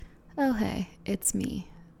Oh hey, it's me.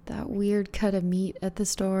 That weird cut of meat at the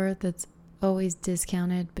store that's always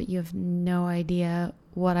discounted, but you have no idea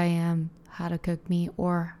what I am, how to cook me,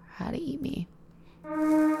 or how to eat me.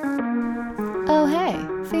 Oh hey,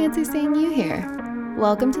 fancy seeing you here.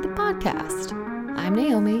 Welcome to the podcast. I'm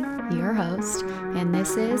Naomi, your host, and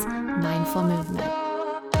this is Mindful Movement.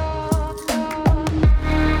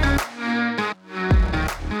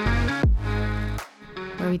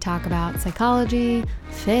 Where we talk about psychology,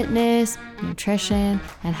 fitness, nutrition,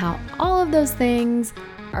 and how all of those things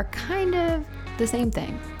are kind of the same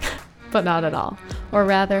thing, but not at all. Or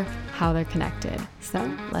rather, how they're connected.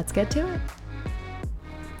 So let's get to it.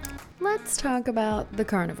 Let's talk about the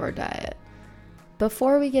carnivore diet.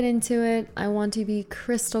 Before we get into it, I want to be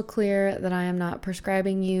crystal clear that I am not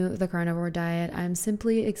prescribing you the carnivore diet. I'm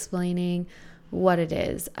simply explaining what it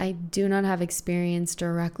is. I do not have experience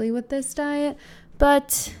directly with this diet,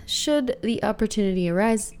 but should the opportunity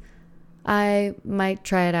arise, I might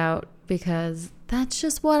try it out because that's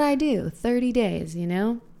just what I do. 30 days, you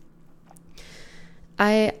know?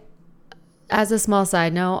 As a small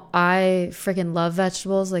side note, I freaking love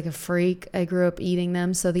vegetables like a freak. I grew up eating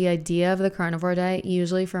them. So the idea of the carnivore diet,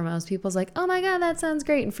 usually for most people, is like, oh my God, that sounds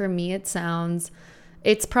great. And for me,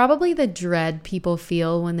 it's probably the dread people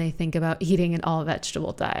feel when they think about eating an all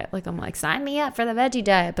vegetable diet. Like, I'm like, sign me up for the veggie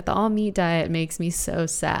diet, but the all meat diet makes me so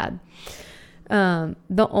sad.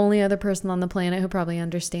 The only other person on the planet who probably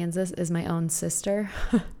understands this is my own sister.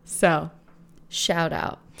 So shout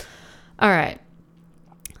out. All right.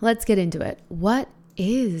 Let's get into it. What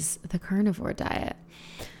is the carnivore diet?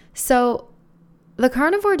 So the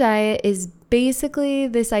carnivore diet is basically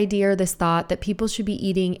this idea or this thought that people should be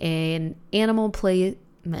eating an animal-based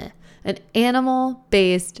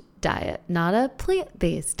diet, not a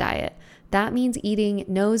plant-based diet. That means eating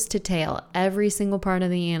nose to tail, every single part of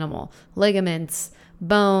the animal, ligaments,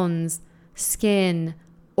 bones, skin,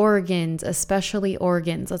 organs, especially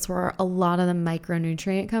organs. That's where a lot of the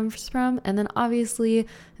micronutrient comes from. And then obviously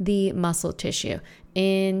the muscle tissue.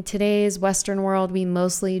 In today's Western world, we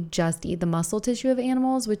mostly just eat the muscle tissue of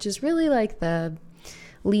animals, which is really like the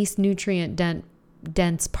least nutrient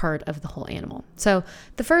dense part of the whole animal. So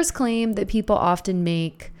the first claim that people often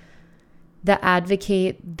make that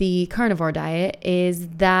advocate the carnivore diet is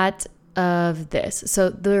that of this. So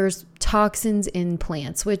there's toxins in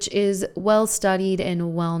plants, which is well studied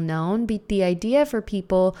and well known. But the idea for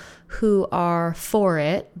people who are for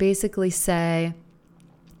it basically say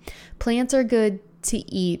plants are good to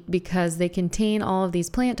eat because they contain all of these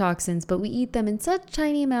plant toxins, but we eat them in such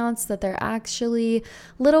tiny amounts that they're actually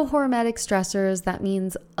little hormetic stressors. That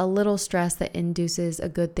means a little stress that induces a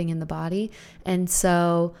good thing in the body. And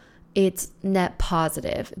so it's net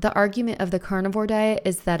positive. The argument of the carnivore diet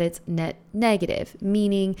is that it's net negative,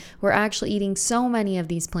 meaning we're actually eating so many of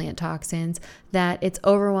these plant toxins that it's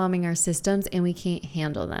overwhelming our systems and we can't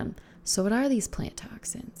handle them. So what are these plant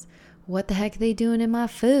toxins? What the heck are they doing in my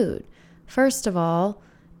food? First of all,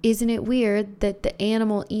 isn't it weird that the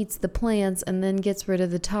animal eats the plants and then gets rid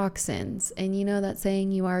of the toxins? And you know that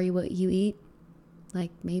saying, you are what you eat?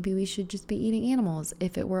 Like, maybe we should just be eating animals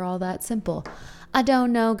if it were all that simple. I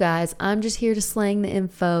don't know, guys. I'm just here to slang the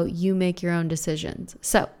info. You make your own decisions.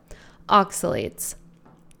 So, oxalates.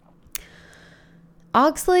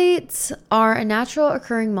 Oxalates are a natural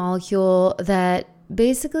occurring molecule that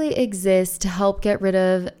basically exists to help get rid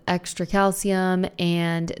of extra calcium,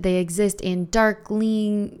 and they exist in dark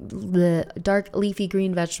leafy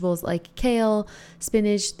green vegetables like kale,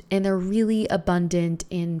 spinach, and they're really abundant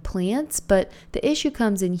in plants. But the issue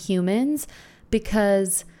comes in humans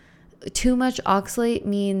because too much oxalate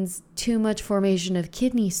means too much formation of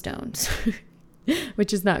kidney stones,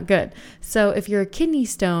 which is not good. So if you're a kidney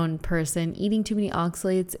stone person, eating too many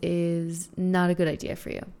oxalates is not a good idea for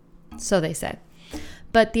you. So they say.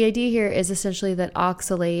 But the idea here is essentially that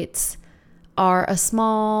oxalates are a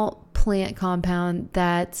small plant compound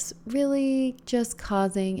that's really just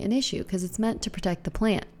causing an issue because it's meant to protect the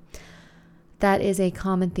plant. That is a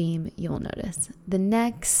common theme you'll notice. The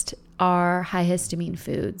next are high histamine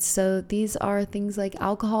foods. So these are things like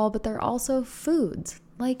alcohol, but they're also foods,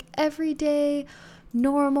 like everyday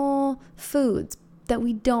normal foods that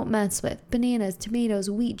we don't mess with. Bananas, tomatoes,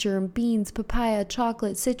 wheat germ, beans, papaya,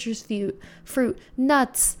 chocolate, citrus fruit,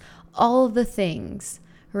 nuts, all of the things,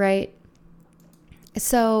 right?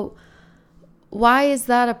 So why is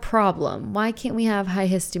that a problem? Why can't we have high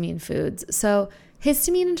histamine foods? So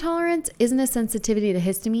histamine intolerance isn't a sensitivity to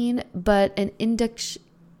histamine, but an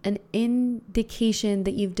indication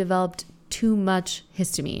that you've developed too much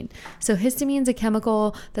histamine. So histamine is a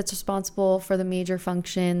chemical that's responsible for the major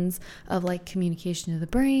functions of like communication to the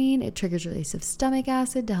brain. It triggers release of stomach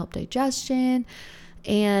acid to help digestion.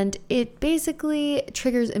 And it basically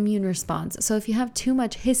triggers immune response. So if you have too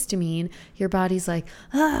much histamine, your body's like,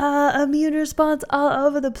 immune response all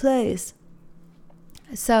over the place.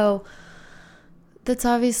 So that's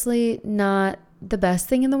obviously not the best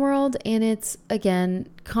thing in the world. And it's, again,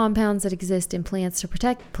 compounds that exist in plants to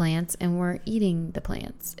protect plants, and we're eating the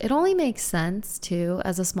plants. It only makes sense, too,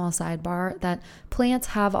 as a small sidebar, that plants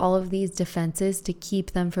have all of these defenses to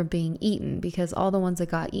keep them from being eaten, because all the ones that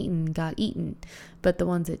got eaten. But the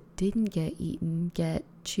ones that didn't get eaten get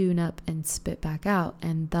chewed up and spit back out.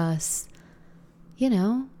 And thus,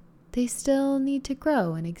 they still need to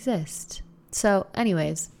grow and exist. So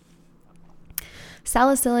anyways,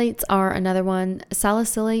 salicylates are another one.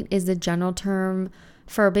 Salicylate is the general term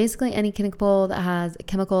for basically any chemical that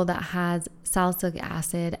has salicylic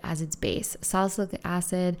acid as its base. Salicylic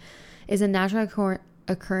acid is a naturally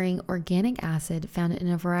occurring organic acid found in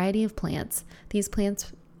a variety of plants. These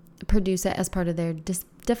plants produce it as part of their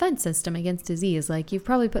defense system against disease. Like, you've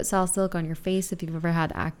probably put salicylic on your face if you've ever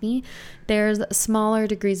had acne. There's smaller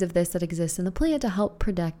degrees of this that exist in the plant to help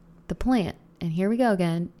protect the plant. And here we go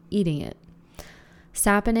again, eating it.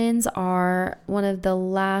 Saponins are one of the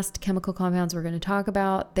last chemical compounds we're going to talk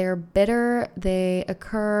about. They're bitter. They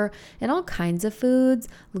occur in all kinds of foods,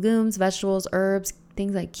 legumes, vegetables, herbs,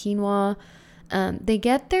 things like quinoa. They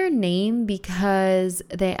get their name because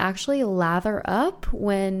they actually lather up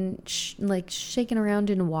when shaken around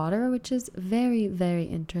in water, which is very, very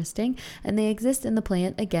interesting. And they exist in the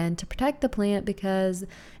plant, again, to protect the plant because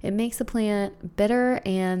it makes the plant bitter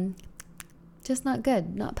and just not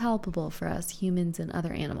good, not palatable for us humans and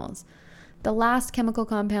other animals. The last chemical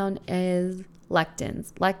compound is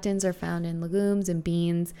lectins. Lectins are found in legumes and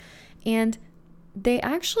beans, and they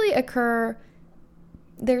actually occur.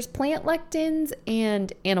 There's plant lectins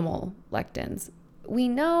and animal lectins. We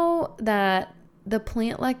know that the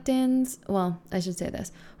plant lectins, I should say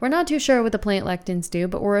this. We're not too sure what the plant lectins do,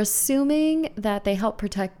 but we're assuming that they help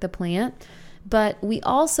protect the plant. But we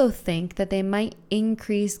also think that they might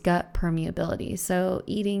increase gut permeability. So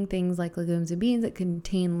eating things like legumes and beans that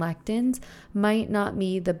contain lectins might not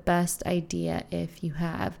be the best idea if you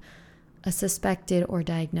have a suspected or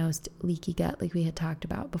diagnosed leaky gut like we had talked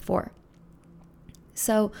about before.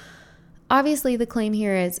 So obviously the claim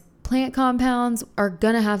here is plant compounds are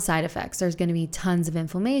going to have side effects. There's going to be tons of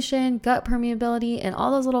inflammation, gut permeability, and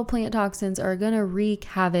all those little plant toxins are going to wreak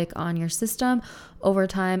havoc on your system over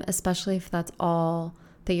time, especially if that's all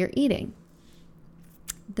that you're eating.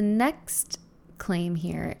 The next claim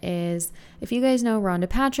here is, if you guys know Rhonda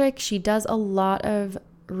Patrick, she does a lot of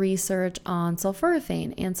research on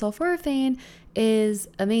sulforaphane, and sulforaphane is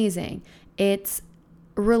amazing. It's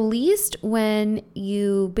released when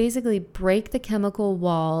you basically break the chemical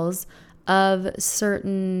walls of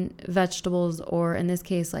certain vegetables, or in this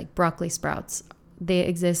case, like broccoli sprouts. They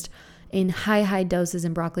exist in high doses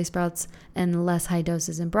in broccoli sprouts and less high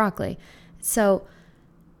doses in broccoli. So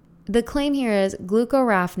the claim here is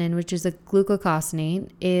glucoraphanin, which is a glucocosinate,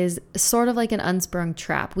 is sort of like an unsprung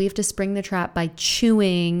trap. We have to spring the trap by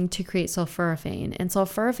chewing to create sulforaphane. And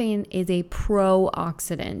sulforaphane is a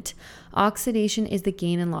pro-oxidant. Oxidation is the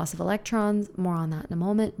gain and loss of electrons. More on that in a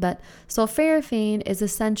moment. But sulforaphane is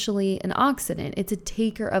essentially an oxidant. It's a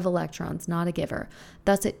taker of electrons, not a giver.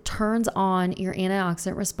 Thus, it turns on your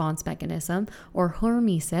antioxidant response mechanism, or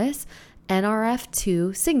hormesis,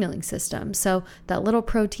 NRF2 signaling system. So that little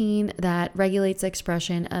protein that regulates the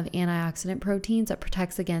expression of antioxidant proteins that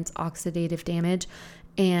protects against oxidative damage,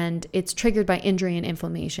 and it's triggered by injury and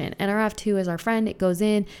inflammation. NRF2 is our friend. It goes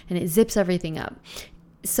in and it zips everything up.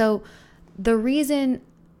 So the reason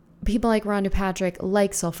people like Rhonda Patrick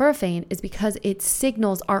like sulforaphane is because it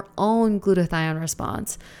signals our own glutathione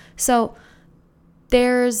response. So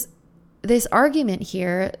there's this argument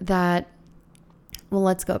here that,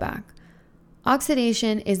 let's go back.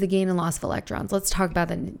 Oxidation is the gain and loss of electrons. Let's talk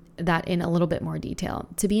about that in a little bit more detail.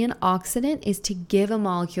 To be an oxidant is to give a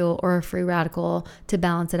molecule or a free radical to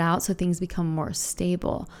balance it out so things become more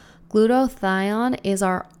stable. Glutathione is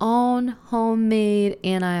our own homemade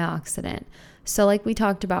antioxidant. So like we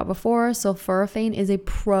talked about before, sulforaphane is a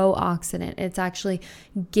pro-oxidant. It's actually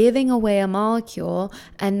giving away a molecule,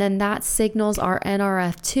 and then that signals our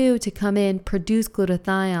NRF2 to come in, produce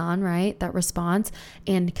glutathione, right? That response,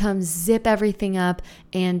 and come zip everything up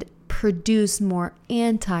and produce more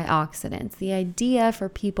antioxidants. The idea for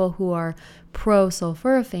people who are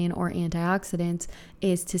pro-sulforaphane or antioxidants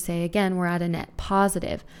is to say, again, we're at a net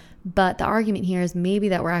positive. But the argument here is maybe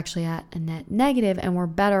that we're actually at a net negative and we're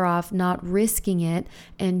better off not risking it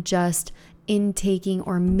and just intaking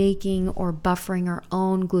or making or buffering our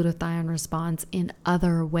own glutathione response in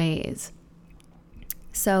other ways.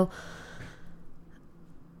 So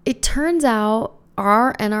it turns out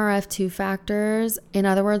our NRF2 factors, in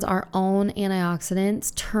other words, our own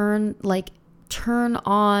antioxidants, turn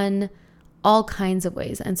on all kinds of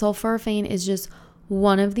ways. And sulforaphane is just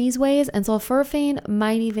one of these ways. And sulforaphane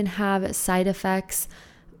might even have side effects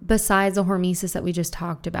besides the hormesis that we just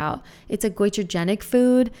talked about. It's a goitrogenic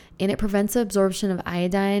food and it prevents the absorption of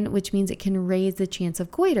iodine, which means it can raise the chance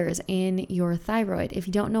of goiters in your thyroid. If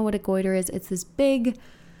you don't know what a goiter is, it's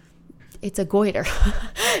a goiter.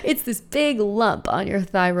 It's this big lump on your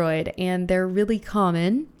thyroid, and they're really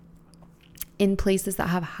common in places that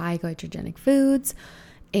have high goitrogenic foods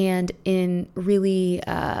and in really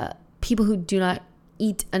people who do not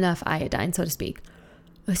eat enough iodine, so to speak.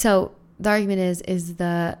 So the argument is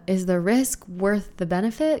the risk worth the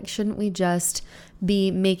benefit? Shouldn't we just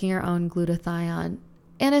be making our own glutathione?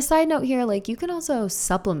 And a side note here, you can also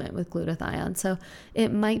supplement with glutathione. So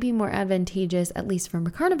it might be more advantageous, at least from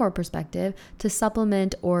a carnivore perspective, to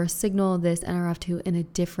supplement or signal this NRF2 in a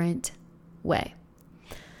different way.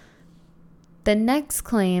 The next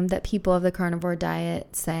claim that people of the carnivore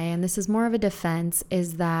diet say, and this is more of a defense,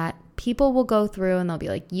 is that people will go through and they'll be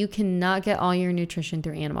like, you cannot get all your nutrition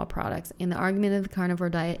through animal products. And the argument of the carnivore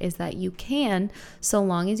diet is that you can, so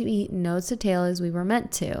long as you eat nose to tail as we were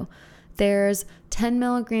meant to. There's 10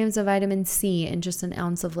 milligrams of vitamin C in just an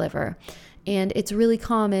ounce of liver. And it's really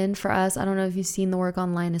common for us. I don't know if you've seen the work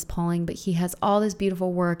on Linus Pauling, but he has all this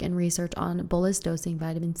beautiful work and research on bolus dosing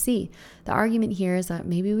vitamin C. The argument here is that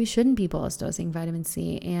maybe we shouldn't be bolus dosing vitamin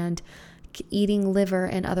C, and eating liver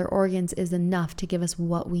and other organs is enough to give us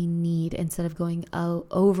what we need instead of going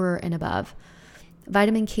over and above.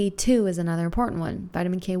 Vitamin K2 is another important one.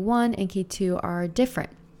 Vitamin K1 and K2 are different.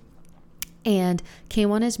 And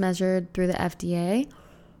K1 is measured through the FDA,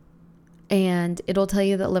 and it'll tell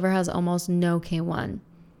you that liver has almost no K1.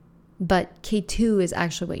 But K2 is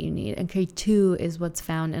actually what you need, and K2 is what's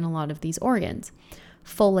found in a lot of these organs.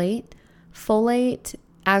 Folate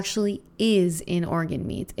actually is in organ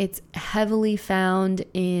meats. It's heavily found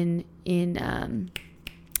in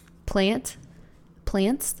plants,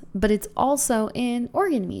 but it's also in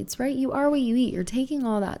organ meats, right? You are what you eat. You're taking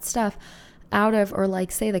all that stuff out of, or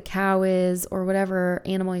say the cow is, or whatever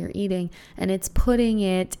animal you're eating, and it's putting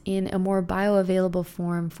it in a more bioavailable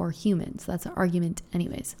form for humans. That's an argument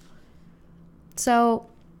anyways. So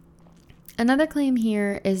another claim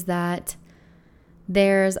here is that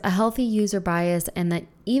there's a healthy user bias, and that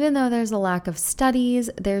even though there's a lack of studies,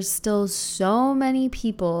 there's still so many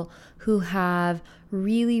people who have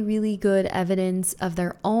really, really good evidence of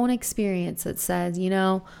their own experience that says,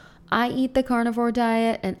 I eat the carnivore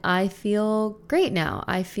diet and I feel great now.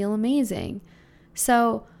 I feel amazing.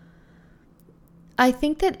 So I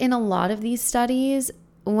think that in a lot of these studies,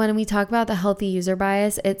 when we talk about the healthy user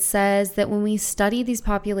bias, it says that when we study these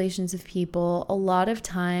populations of people, a lot of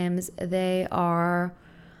times they are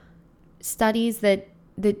studies that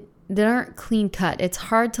aren't clean cut. It's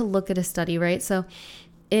hard to look at a study, right? So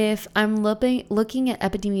if I'm looking at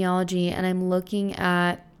epidemiology and I'm looking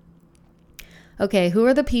at, okay, who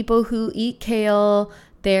are the people who eat kale?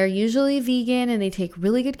 They're usually vegan and they take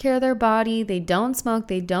really good care of their body. They don't smoke,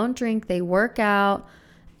 they don't drink, they work out.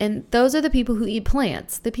 And those are the people who eat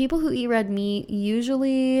plants. The people who eat red meat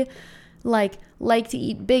usually like to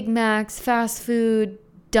eat Big Macs, fast food,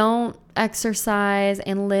 don't exercise,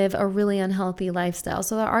 and live a really unhealthy lifestyle.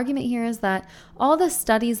 So the argument here is that all the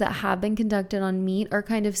studies that have been conducted on meat are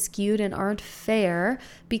kind of skewed and aren't fair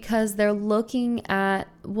because they're looking at,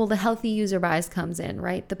 the healthy user bias comes in,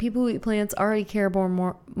 right? The people who eat plants already care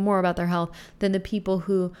more about their health than the people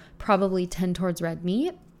who probably tend towards red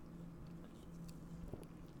meat.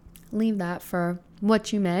 Leave that for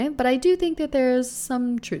what you may, but I do think that there's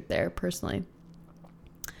some truth there personally.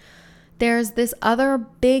 There's this other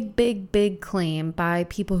big claim by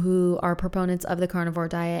people who are proponents of the carnivore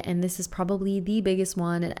diet, and this is probably the biggest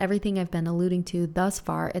one and everything I've been alluding to thus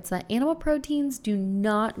far. It's that animal proteins do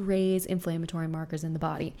not raise inflammatory markers in the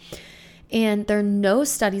body. And there are no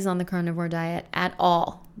studies on the carnivore diet at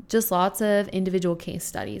all, just lots of individual case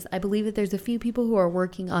studies. I believe that there's a few people who are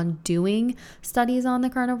working on doing studies on the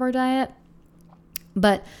carnivore diet,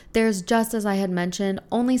 but there's, just as I had mentioned,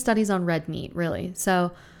 only studies on red meat, really.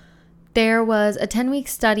 So there was a 10-week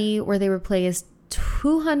study where they replaced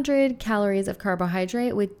 200 calories of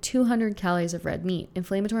carbohydrate with 200 calories of red meat.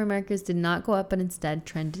 Inflammatory markers did not go up, but instead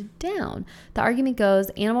trended down. The argument goes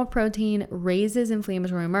animal protein raises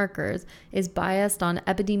inflammatory markers, is biased on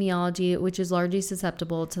epidemiology, which is largely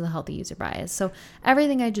susceptible to the healthy user bias. So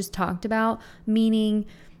everything I just talked about, meaning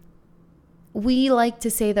we like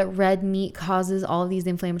to say that red meat causes all of these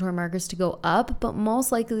inflammatory markers to go up, but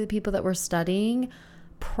most likely the people that we're studying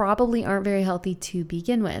probably aren't very healthy to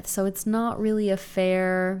begin with. So it's not really a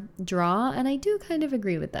fair draw, and I do kind of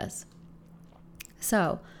agree with this.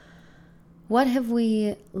 So what have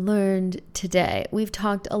we learned today? We've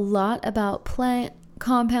talked a lot about plant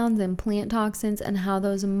compounds and plant toxins and how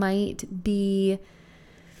those might be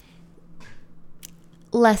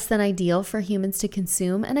less than ideal for humans to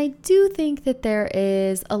consume. And I do think that there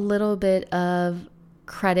is a little bit of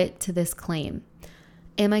credit to this claim.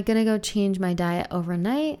 Am I going to go change my diet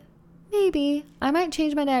overnight? Maybe. I might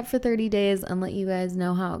change my diet for 30 days and let you guys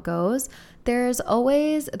know how it goes. There's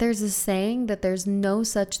a saying that there's no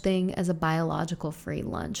such thing as a biological free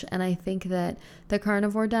lunch. And I think that the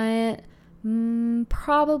carnivore diet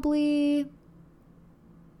probably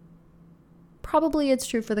it's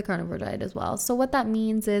true for the carnivore diet as well. So what that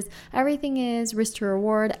means is everything is risk to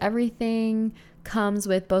reward. Everything comes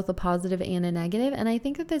with both a positive and a negative. And I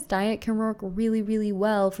think that this diet can work really, really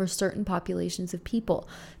well for certain populations of people.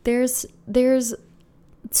 There's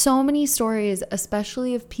so many stories,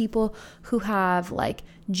 especially of people who have like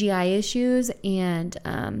GI issues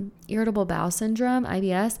and irritable bowel syndrome,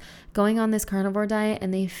 IBS, going on this carnivore diet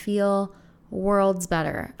and they feel worlds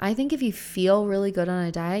better. I think if you feel really good on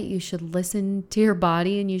a diet, you should listen to your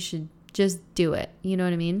body and you should just do it. You know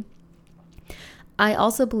what I mean? I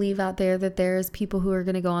also believe out there that there's people who are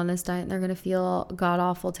going to go on this diet and they're going to feel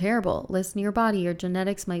god-awful terrible. Listen to your body. Your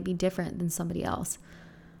genetics might be different than somebody else.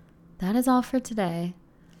 That is all for today.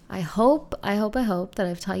 I hope that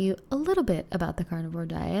I've taught you a little bit about the carnivore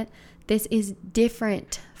diet. This is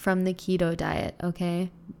different from the keto diet,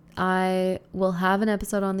 okay? I will have an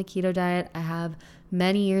episode on the keto diet. I have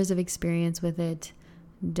many years of experience with it.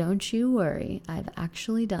 Don't you worry. I've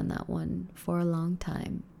actually done that one for a long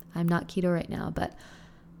time. I'm not keto right now, but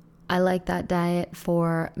I like that diet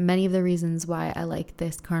for many of the reasons why I like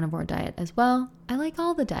this carnivore diet as well. I like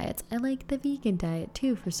all the diets. I like the vegan diet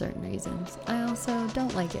too for certain reasons. I also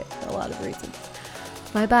don't like it for a lot of reasons.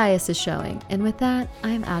 My bias is showing. And with that,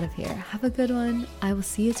 I'm out of here. Have a good one. I will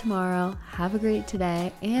see you tomorrow. Have a great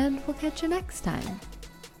today, and we'll catch you next time.